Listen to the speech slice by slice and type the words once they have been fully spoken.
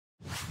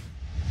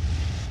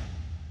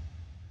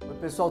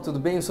Pessoal, tudo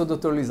bem? Eu sou o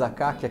Dr. Luiz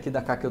aqui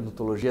da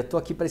Odontologia. Estou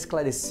aqui para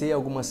esclarecer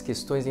algumas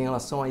questões em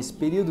relação a esse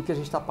período que a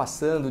gente está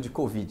passando de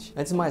Covid.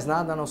 Antes de mais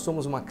nada, nós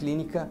somos uma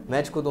clínica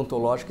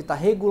médico-odontológica que está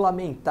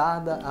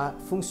regulamentada a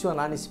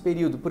funcionar nesse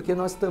período, porque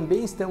nós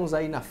também estamos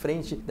aí na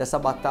frente dessa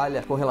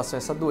batalha com relação a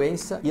essa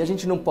doença e a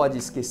gente não pode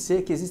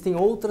esquecer que existem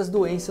outras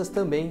doenças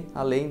também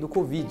além do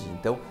Covid.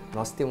 Então,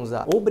 nós temos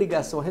a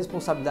obrigação, a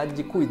responsabilidade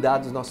de cuidar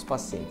dos nossos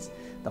pacientes,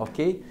 tá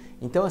ok?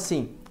 Então,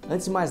 assim,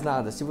 antes de mais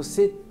nada, se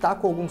você está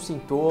com algum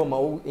sintoma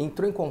ou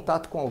entrou em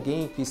contato com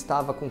alguém que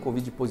estava com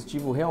Covid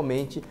positivo,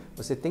 realmente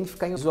você tem que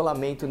ficar em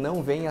isolamento,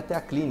 não venha até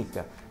a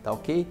clínica, tá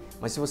ok?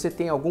 Mas se você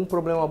tem algum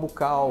problema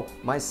bucal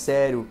mais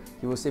sério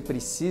que você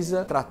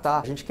precisa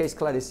tratar, a gente quer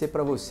esclarecer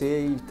para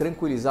você e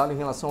tranquilizá-lo em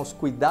relação aos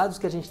cuidados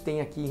que a gente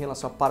tem aqui em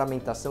relação à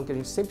paramentação que a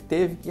gente sempre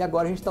teve e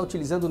agora a gente está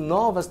utilizando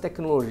novas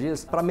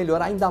tecnologias para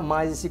melhorar ainda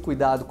mais esse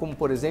cuidado, como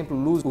por exemplo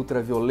luz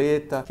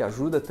ultravioleta, que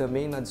ajuda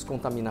também na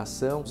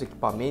descontaminação, os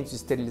equipamentos de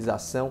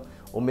esterilização,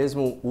 ou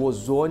mesmo o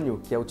ozônio,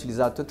 que é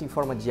utilizado tanto em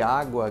forma de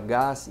água,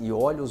 gás e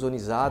óleo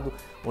ozonizado,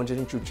 onde a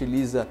gente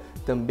utiliza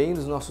também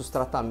nos nossos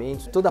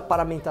tratamentos, toda a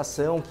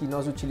paramentação que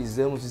nós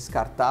utilizamos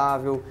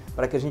descartável,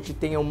 para que a gente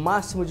tenha o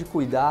máximo de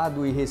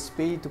cuidado e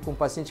respeito com o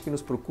paciente que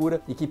nos procura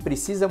e que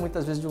precisa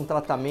muitas vezes de um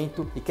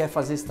tratamento e quer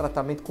fazer esse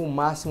tratamento com o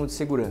máximo de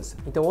segurança.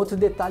 Então, outro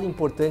detalhe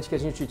importante que a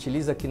gente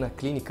utiliza aqui na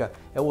clínica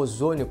é o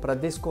ozônio para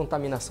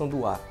descontaminação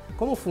do ar.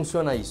 Como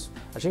funciona isso?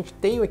 A gente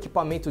tem o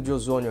equipamento de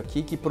ozônio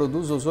aqui que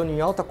produz ozônio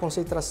em alta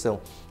concentração.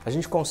 A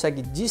gente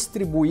consegue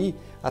distribuir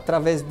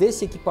através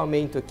desse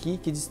equipamento aqui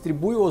que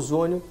distribui o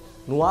ozônio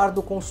no ar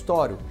do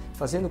consultório,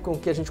 fazendo com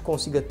que a gente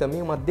consiga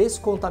também uma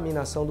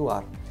descontaminação do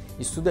ar.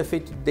 Isso tudo é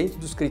feito dentro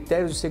dos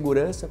critérios de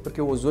segurança,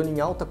 porque o ozônio em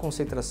alta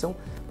concentração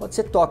pode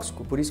ser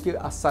tóxico, por isso que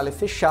a sala é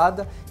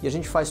fechada e a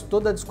gente faz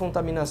toda a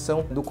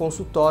descontaminação do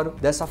consultório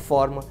dessa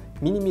forma,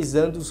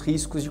 minimizando os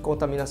riscos de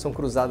contaminação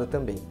cruzada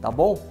também, tá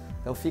bom?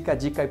 Então fica a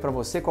dica aí para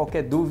você,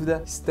 qualquer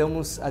dúvida,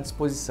 estamos à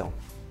disposição.